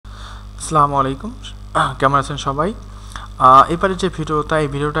আসসালামু আলাইকুম। কেমন আছেন সবাই? এবারে যে ভিডিওটা, এই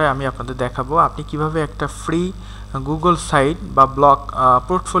ভিডিওটায় আমি আপনাদের দেখাবো আপনি কিভাবে একটা ফ্রি গুগল সাইট বা ব্লগ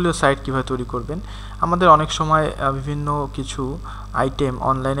পোর্টফোলিও সাইট কিভাবে তৈরি করবেন। আমাদের অনেক সময় বিভিন্ন কিছু আইটেম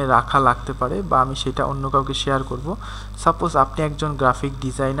অনলাইনে রাখা লাগতে পারে বা আমি সেটা অন্য কাউকে শেয়ার করব। সাপোজ আপনি একজন গ্রাফিক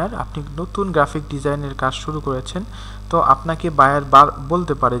ডিজাইনার, আপনি নতুন গ্রাফিক ডিজাইনের কাজ শুরু করেছেন, তো আপনাকে বায়ার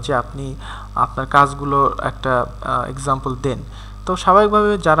বলতে পারে যে আপনি আপনার কাজগুলো একটা এক্সাম্পল দেন। তো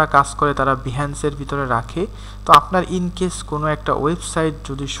স্বাভাবিকভাবে যারা কাজ করে তারা বিহ্যান্সের ভিতরে রাখে। তো আপনার ইনকেস কোনো একটা ওয়েবসাইট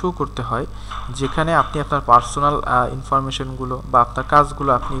যদি শো করতে হয় যেখানে আপনি আপনার পার্সোনাল ইনফরমেশনগুলো বা আপনার কাজগুলো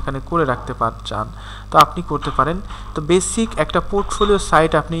আপনি এখানে করে রাখতে চান, তো আপনি করতে পারেন। তো বেসিক একটা পোর্টফোলিও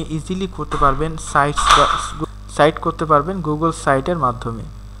সাইট আপনি ইজিলি করতে পারবেন, সাইট করতে পারবেন গুগল সাইটের মাধ্যমে।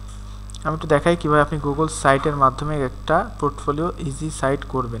 আমি একটু দেখাই কীভাবে আপনি গুগল সাইটের মাধ্যমে একটা পোর্টফোলিও ইজি সাইট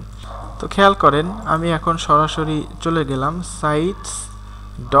করবেন। তো খেয়াল করেন, আমি এখন সরাসরি চলে গেলাম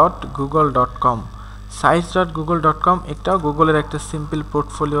sites.google.com। sites.google.com একটাও গুগলের একটা সিম্পল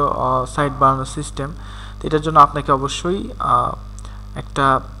পোর্টফোলিও সাইট বানানোর সিস্টেম। তো এটার জন্য আপনাকে অবশ্যই একটা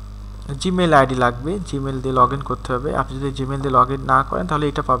জিমেল আইডি লাগবে, জিমেল দিয়ে লগ ইন করতে হবে। আপনি যদি জিমেল দিয়ে লগ ইন না করেন তাহলে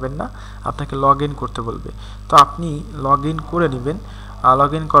এটা পাবেন না, আপনাকে লগ ইন করতে বলবে। তো আপনি লগ ইন করে নেবেন।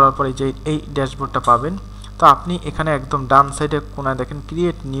 লগ ইন করার পরে যে এই ড্যাশবোর্ডটা পাবেন, তো আপনি এখানে একদম ডান সাইডে কোনায় দেখেন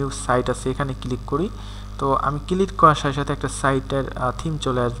ক্রিয়েট নিউ সাইট আছে, এখানে ক্লিক করি। তো আমি ক্লিক করার সাথে সাথে একটা সাইটের থিম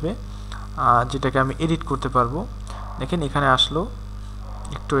চলে আসবে, যেটাকে আমি এডিট করতে পারবো। দেখেন এখানে আসলো,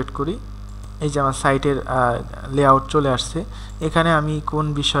 একটু ওয়েট করি। এই যে আমার সাইটের লেআউট চলে আসছে। এখানে আমি কোন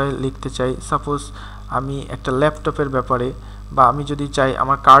বিষয়ে লিখতে চাই, সাপোজ আমি একটা ল্যাপটপের ব্যাপারে, বা আমি যদি চাই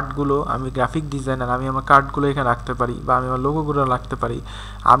আমার কার্ডগুলো, আমি গ্রাফিক ডিজাইনার, আমি আমার কার্ডগুলো এখানে রাখতে পারি বা আমি আমার লোগোগুলো রাখতে পারি।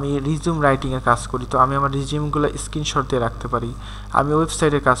 আমি রিজিউম রাইটিংয়ের কাজ করি, তো আমি আমার রিজিউমগুলো স্ক্রিনশট দিয়ে রাখতে পারি। আমি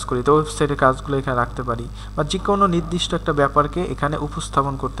ওয়েবসাইটে কাজ করি, তো ওয়েবসাইটের কাজগুলো এখানে রাখতে পারি, বা যে কোনো নির্দিষ্ট একটা ব্যাপারকে এখানে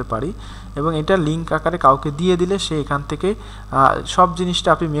উপস্থাপন করতে পারি। এবং এটা লিঙ্ক আকারে কাউকে দিয়ে দিলে সে এখান থেকে সব জিনিসটা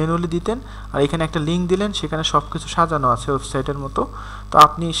আপনি ম্যানুয়ালি দিতেন, আর এখানে একটা লিঙ্ক দিলেন, সেখানে সব কিছু সাজানো আছে ওয়েবসাইটের মতো। তো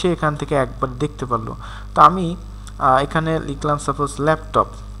আপনি সে এখান থেকে একবার দেখতে পারলো। তো আমি এখানে লিখলাম সাপোজ ল্যাপটপ।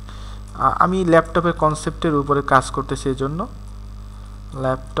 আমি ল্যাপটপের কনসেপ্টের উপরে কাজ করতেছি, এই জন্য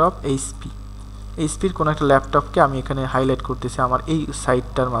ল্যাপটপ এইচপির কোনো একটা ল্যাপটপকে আমি এখানে হাইলাইট করতেছি আমার এই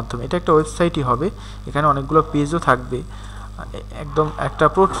সাইটটার মাধ্যমে। এটা একটা ওয়েবসাইটই হবে, এখানে অনেকগুলো পেজও থাকবে, একদম একটা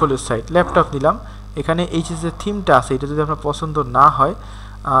পোর্টফোলিও সাইট। ল্যাপটপ নিলাম, এখানে এই যে থিমটা আছে এটা যদি আপনার পছন্দ না হয়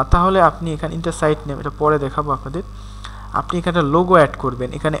তাহলে আপনি এখানে ইন্টার সাইট নেম, এটা পরে দেখাবো আপনাদের। আপনি এখানে লোগো অ্যাড করবেন,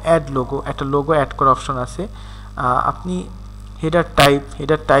 এখানে অ্যাড লোগো, একটা লোগো অ্যাড করার অপশন আছে। আপনি হেডার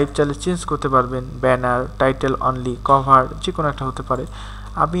টাইপ চাইলে চেঞ্জ করতে পারবেন, ব্যানার, টাইটেল অনলি, কভার, যে কোনো একটা হতে পারে।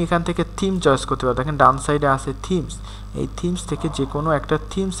 আপনি এখান থেকে থিম চয়েস করতে পারেন, দেখেন ডান সাইডে আছে থিমস। এই থিমস থেকে যে কোনো একটা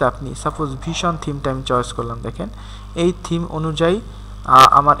থিমস আপনি, সাপোজ ভীষণ থিমটা আমি চয়েস করলাম, দেখেন এই থিম অনুযায়ী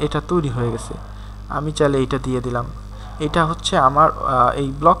আমার এটা তৈরি হয়ে গেছে। আমি চাইলে এইটা দিয়ে দিলাম। এটা হচ্ছে আমার এই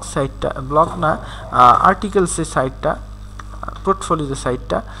ব্লগ সাইটটা, ব্লগ না আর্টিকেলসের সাইটটা, পোর্টফোলিও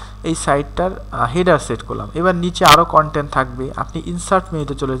সাইটটা, এই সাইটটার হেডার সেট করলাম। এবার নিচে আরও কন্টেন্ট থাকবে, আপনি ইনসার্ট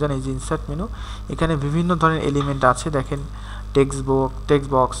মেনুতে চলে যান। এই যে ইনসার্ট মেনু, এখানে বিভিন্ন ধরনের এলিমেন্ট আছে, দেখেন টেক্সট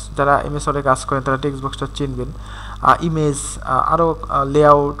বক্স, যারা এমএস ওয়ার্ডে কাজ করেন তারা টেক্সট বক্সটা চিনবেন। ইমেজ, আরও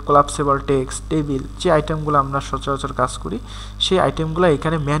লেআউট, কোলাপসেবল টেক্সট, টেবিল, যে আইটেমগুলো আমরা সচরাচর কাজ করি সেই আইটেমগুলো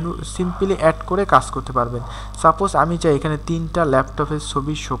এখানে সিম্পলি অ্যাড করে কাজ করতে পারবেন। সাপোজ আমি চাই এখানে 3টা ল্যাপটপের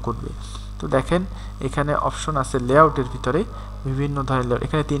ছবি শো করবে, তো দেখেন এখানে অপশন আছে লেআউটের ভিতরে বিভিন্ন ধরনের লেআউট,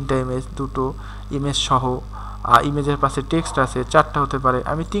 এখানে 3টা ইমেজ, 2টো ইমেজ সহ, ইমেজের পাশে টেক্সট আছে, 4টা হতে পারে।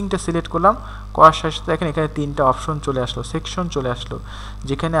 আমি 3টা সিলেক্ট করলাম, করার সাথে সাথে দেখেন এখানে 3টা অপশন চলে আসলো, সেকশন চলে আসলো,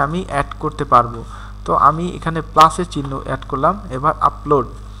 যেখানে আমি অ্যাড করতে পারবো। তো আমি এখানে প্লাসের চিহ্ন অ্যাড করলাম। এবার আপলোড,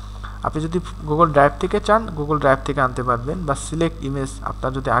 আপনি যদি গুগল ড্রাইভ থেকে চান গুগল ড্রাইভ থেকে আনতে পারবেন, বা সিলেক্ট ইমেজ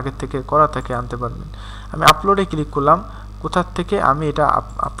আপনার যদি আগের থেকে করা থাকে আনতে পারবেন। আমি আপলোডে ক্লিক করলাম, কোথার থেকে আমি এটা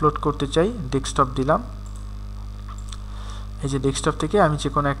আপলোড করতে চাই, ডেস্কটপ দিলাম। এই যে ডেস্কটপ থেকে আমি যে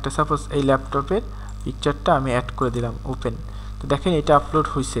কোনো একটা, সাপোজ এই ল্যাপটপের পিকচারটা আমি অ্যাড করে দিলাম, ওপেন। তো দেখেন এটা আপলোড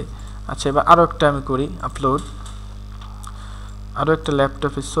হয়েছে। আচ্ছা, এবার আরও একটা আমি করি, আপলোড, আরও একটা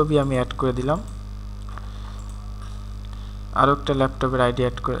ল্যাপটপের ছবি আমি অ্যাড করে দিলাম, আরও একটা ল্যাপটপের আইডি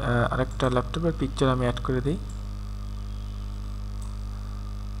অ্যাড করে, আরেকটা ল্যাপটপের পিকচার আমি অ্যাড করে দিই।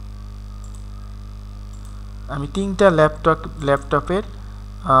 আমি 3টা ল্যাপটপের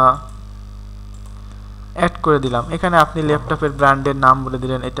অ্যাড করে দিলাম। এখানে আপনি ল্যাপটপের ব্র্যান্ডের নাম বলে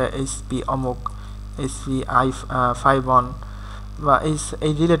দিলেন, এটা এইচপি অমুক, এইচপি i5 বা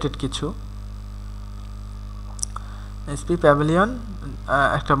এই রিলেটেড কিছু, এইচপি প্যাভিলিয়ন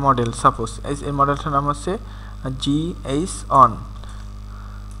একটা মডেল, সাপোজ এই মডেলটার নাম হচ্ছে GH1,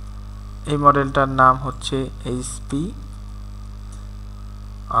 এই মডেলটার নাম হচ্ছে এইচপি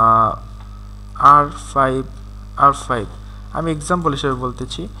R5 আমি এক্সাম্পল হিসেবে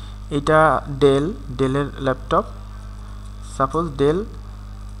বলতেছি, এটা ডেলের ল্যাপটপ, সাপোজ ডেল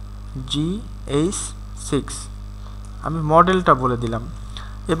GH6, আমি মডেলটা বলে দিলাম।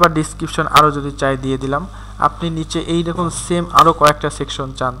 এবার ডিসক্রিপশন আরও যদি চাই দিয়ে দিলাম। আপনি নিচে এই রকম সেম আরও কয়েকটা সেকশন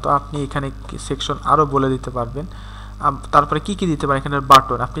চান, তো আপনি এখানে সেকশন আরও বলে দিতে পারবেন। তারপরে কি দিতে পারেন, এখানে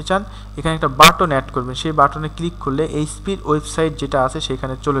বাটন, আপনি চান এখানে একটা বাটন অ্যাড করবেন, সেই বাটনে ক্লিক করলে এইচপির ওয়েবসাইট যেটা আছে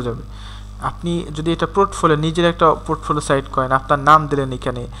সেখানে চলে যাবে। আপনি যদি এটা পোর্টফোলিও, নিজের একটা পোর্টফোলিও সাইট করেন, আপনার নাম দিলেন,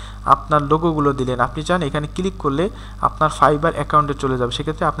 এখানে আপনার লোগোগুলো দিলেন, আপনি চান এখানে ক্লিক করলে আপনার ফাইবার অ্যাকাউন্টে চলে যাবে,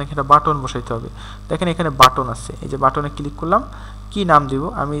 সেক্ষেত্রে আপনাকে একটা বাটন বসাইতে হবে। দেখেন এখানে বাটন আছে, এই যে বাটনে ক্লিক করলাম, কি নাম দিব,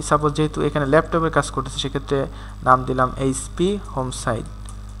 আমি সাপোজ যেহেতু এখানে ল্যাপটপের কাজ করতেছি সেক্ষেত্রে নাম দিলাম HP home site.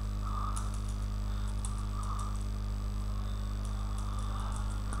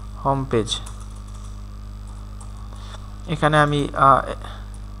 Home page, এখানে আমি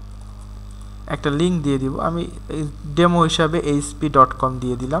একটা লিঙ্ক দিয়ে দিব, আমি ডেমো হিসাবে hp.com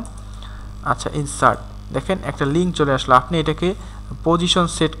দিয়ে দিলাম। আচ্ছা, ইনসার্ট, দেখেন একটা লিঙ্ক চলে আসলো। আপনি এটাকে পজিশন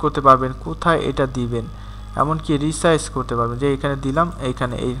সেট করতে পারবেন, কোথায় এটা দিবেন, এমনকি রিসাইজ করতে পারবেন, যে এখানে দিলাম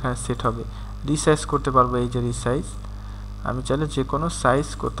এইখানে সেট হবে। রিসাইজ করতে পারবো, এই যে রিসাইজ, আমি চাইলে যে কোনো সাইজ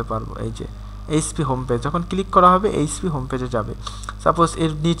করতে পারবো। এই যে এইচপি হোম পেজ, যখন ক্লিক করা হবে এইচপি হোম পেজে যাবে। সাপোজ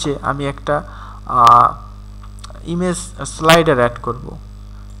এর নিচে আমি একটা ইমেজ স্লাইডার অ্যাড করব,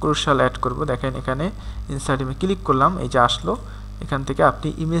 ক্রুশাল অ্যাড করব। দেখেন এখানে ইনসার্ট ইমেজ ক্লিক করলাম, এই যে আসলো। এখান থেকে আপনি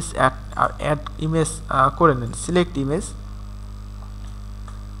ইমেজ অ্যাড ইমেজ করে নেন, সিলেক্ট ইমেজ,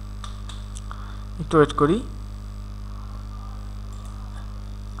 একটু ওয়েট করি।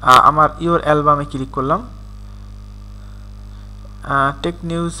 আমার ইওর অ্যালবামে ক্লিক করলাম, টেক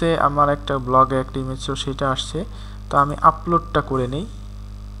নিউজে আমার একটা ব্লগে একটা ইমেজ ছিল, সেটা আসছে, তো আমি আপলোডটা করে নেই।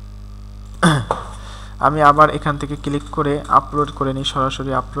 আমি আবার এখান থেকে ক্লিক করে আপলোড করে নিই,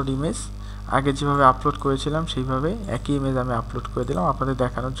 সরাসরি আপলোড ইমেজ, আগে যেভাবে আপলোড করেছিলাম সেইভাবে একই ইমেজ আমি আপলোড করে দিলাম আপনাদের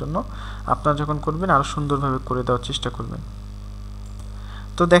দেখানোর জন্য। আপনারা যখন করবেন আরও সুন্দরভাবে করে দেওয়ার চেষ্টা করবেন।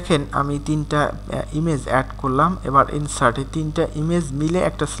 তো দেখেন আমি 3টা ইমেজ অ্যাড করলাম, এবার ইনসার্ট, এই 3টা ইমেজ মিলে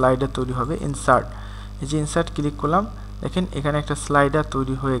একটা স্লাইডার তৈরি হবে। ইনসার্ট, এই যে ইনসার্ট ক্লিক করলাম, দেখেন এখানে একটা স্লাইডার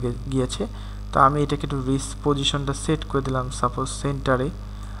তৈরি হয়ে গিয়েছে। তো আমি এটাকে একটু পজিশনটা সেট করে দিলাম, সাপোজ সেন্টারে,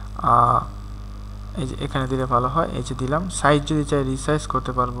 এই যে এখানে দিলে ভালো হয়। এই যে দিলাম, সাইজ যদি চাই রিসাইজ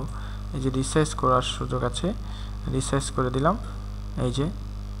করতে পারবো, এই যে রিসাইজ করার সুযোগ আছে, রিসাইজ করে দিলাম। এই যে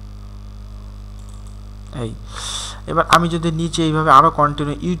এবার আমি যদি নিচে এইভাবে আরও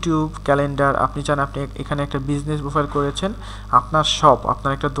কন্টিনিউ, ইউটিউব, ক্যালেন্ডার, আপনি চান আপনি এখানে একটা বিজনেস প্রোফাইল করেছেন, আপনার শপ,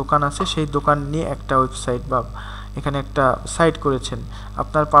 আপনার একটা দোকান আছে, সেই দোকান নিয়ে একটা ওয়েবসাইট বা এখানে একটা সাইট করেছেন,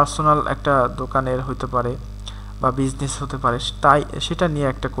 আপনার পার্সোনাল একটা দোকানের হতে পারে বা বিজনেস হতে পারে, তাই সেটা নিয়ে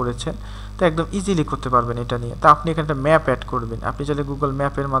একটা করেছেন, তো একদম ইজিলি করতে পারবেন এটা নিয়ে। তো আপনি এখানে একটা ম্যাপ অ্যাড করবেন, আপনি চাইলে গুগল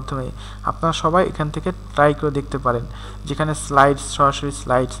ম্যাপের মাধ্যমে আপনারা সবাই এখান থেকে ট্রাই করে দেখতে পারেন, যেখানে স্লাইডস, সরাসরি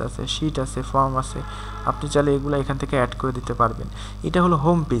স্লাইডস আছে, শিট আছে, ফর্ম আছে, আপনি চাইলে এগুলো এখান থেকে অ্যাড করে দিতে পারবেন। এটা হলো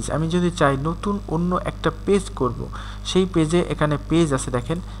হোম পেজ। আমি যদি চাই নতুন অন্য একটা পেজ করব, সেই পেজে এখানে পেজ আছে,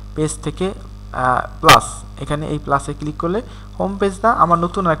 দেখেন পেজ থেকে প্লাস, এখানে এই প্লাসে ক্লিক করলে হোম পেজ না, আমার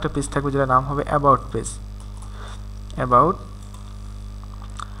নতুন একটা পেজ থাকবে, যেটা নাম হবে about page. About,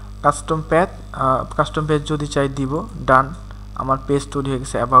 custom page যদি চাই দিব, ডান, আমার পেজ তৈরি হয়ে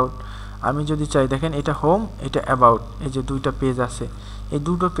গেছে অ্যাবাউট। আমি যদি চাই, দেখেন এটা হোম, এটা অ্যাবাউট, এই যে 2টা পেজ আছে, এই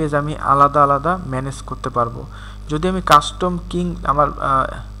 2টো পেজ আমি আলাদা আলাদা ম্যানেজ করতে পারবো। যদি আমি কাস্টম কিং, আমার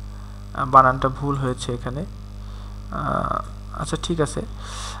বানানটা ভুল হয়েছে এখানে, আচ্ছা ঠিক আছে,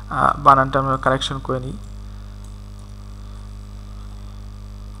 বানানটা আমরা কারেকশন করে নিই।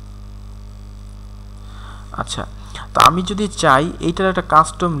 আচ্ছা, তো আমি যদি চাই এইটার একটা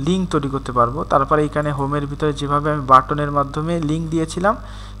কাস্টম লিঙ্ক তৈরি করতে পারবো, তারপরে এখানে হোমের ভিতরে যেভাবে আমি বাটনের মাধ্যমে লিঙ্ক দিয়েছিলাম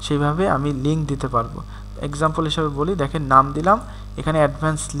সেইভাবে আমি লিঙ্ক দিতে পারবো। এক্সাম্পল হিসাবে বলি, দেখেন নাম দিলাম, এখানে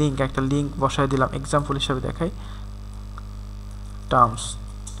অ্যাডভান্স লিঙ্ক, একটা লিঙ্ক বসায় দিলাম, এক্সাম্পল হিসাবে দেখাই,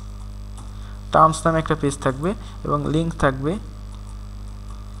 টার্মস নামে একটা পেজ থাকবে এবং লিঙ্ক থাকবে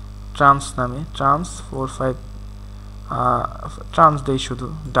ট্রামস নামে, ট্রামস 45, ট্রামস দেই শুধু,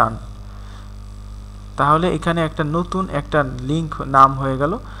 ডান। তাহলে এখানে একটা নতুন একটা লিঙ্ক নাম হয়ে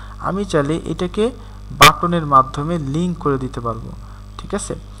গেল। আমি চাইলে এটাকে বাটনের মাধ্যমে লিঙ্ক করে দিতে পারবো, ঠিক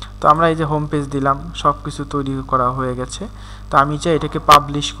আছে। তো আমরা এই যে হোম পেজ দিলাম, সব কিছু তৈরি করা হয়ে গেছে। তো আমি চাই এটাকে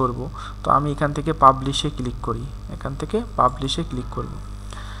পাবলিশ করব, তো আমি এখান থেকে পাবলিশে ক্লিক করি, এখান থেকে পাবলিশে ক্লিক করব।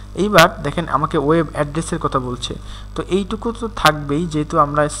 এইবার দেখেন আমাকে ওয়েব অ্যাড্রেসের কথা বলছে, তো এইটুকু তো থাকবেই, যেহেতু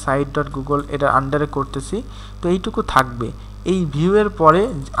আমরা site.google এটা আন্ডারে করতেছি, তো এইটুকু থাকবে। এই ভিউয়ের পরে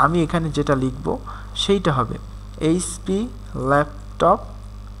আমি এখানে যেটা লিখব সেইটা হবে এইচপি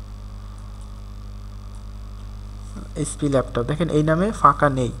ল্যাপটপ, দেখেন এই নামে ফাঁকা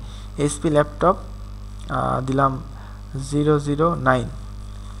নেই, এইচপি ল্যাপটপ দিলাম 009।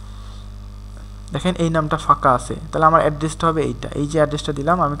 দেখেন এই নামটা ফাঁকা আছে, তাহলে আমার অ্যাড্রেসটা হবে এইটা। এই যে অ্যাড্রেসটা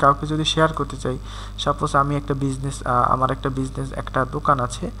দিলাম, আমি কাউকে যদি শেয়ার করতে চাই, সাপোজ আমি একটা বিজনেস, আমার একটা বিজনেস, একটা দোকান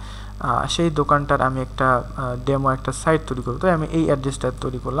আছে, সেই দোকানটার আমি একটা ডেমো একটা সাইট তৈরি করব, তাই আমি এই অ্যাড্রেসটা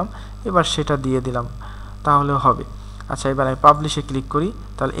তৈরি করলাম, এবার সেটা দিয়ে দিলাম, তাহলেও হবে। আচ্ছা, এবার আমি পাবলিশে ক্লিক করি,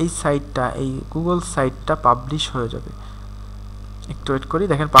 তাহলে এই সাইটটা, এই গুগল সাইটটা পাবলিশ হয়ে যাবে। একটু ওয়েট করি,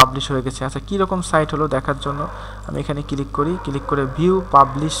 দেখেন পাবলিশ হয়ে গেছে। আচ্ছা, কীরকম সাইট হলো দেখার জন্য আমি এখানে ক্লিক করি, ক্লিক করে ভিউ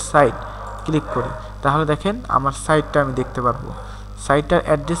পাবলিশ সাইট ক্লিক করি, তাহলে দেখেন আমার সাইটটা আমি দেখতে পারবো। সাইটটার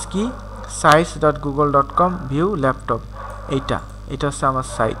অ্যাড্রেস কি, sites.google.com ভিউ ল্যাপটপ, এটা হচ্ছে আমার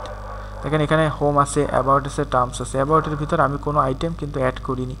সাইট। দেখেন এখানে হোম আছে, অ্যাবাউট আছে, টার্মস আছে। অ্যাবাউটের ভিতরে আমি কোনো আইটেম কিন্তু অ্যাড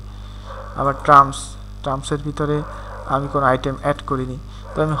করিনি। আবার টার্মসের ভিতরে আমি কোনো আইটেম অ্যাড করিনি।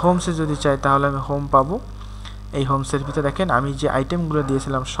 তো আমি হোমসে যদি চাই তাহলে আমি হোম পাবো। এই হোমসের ভিতরে দেখেন আমি যে আইটেমগুলো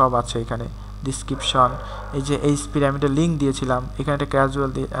দিয়েছিলাম সব আছে এখানে, ডিসক্রিপশন, এই যে এইচপির আমি একটা লিঙ্ক দিয়েছিলাম, এখানে একটা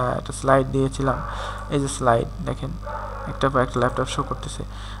ক্যাজুয়াল একটা স্লাইড দিয়েছিলাম, এই যে স্লাইড দেখেন একটা পর একটা ল্যাপটপ শো করতেছে।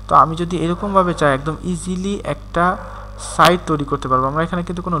 তো আমি যদি এরকমভাবে চাই একদম ইজিলি একটা সাইট তৈরি করতে পারবো। আমরা এখানে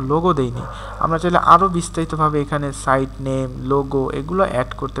কিন্তু কোনো লোগো দেইনি, আমরা চাইলে আরও বিস্তারিতভাবে এখানে সাইট নেম, লোগো এগুলো অ্যাড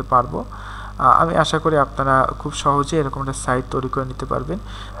করতে পারবো। আমি আশা করি আপনারা খুব সহজে এরকম একটা সাইট তৈরি করে নিতে পারবেন।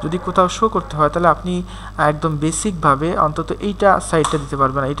 যদি কোথাও শো করতে হয় তাহলে আপনি একদম বেসিকভাবে অন্তত এইটা সাইটটা দিতে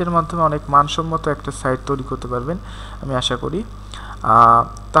পারবেন, এইটার মাধ্যমে অনেক মানসম্মত একটা সাইট তৈরি করতে পারবেন আমি আশা করি।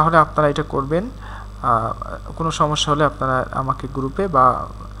 তাহলে আপনারা এটা করবেন। কোনো সমস্যা হলে আপনারা আমাকে গ্রুপে বা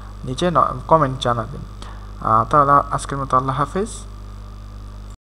নিচে কমেন্ট জানাবেন। তাহলে আজকের মতো আল্লাহ হাফেজ।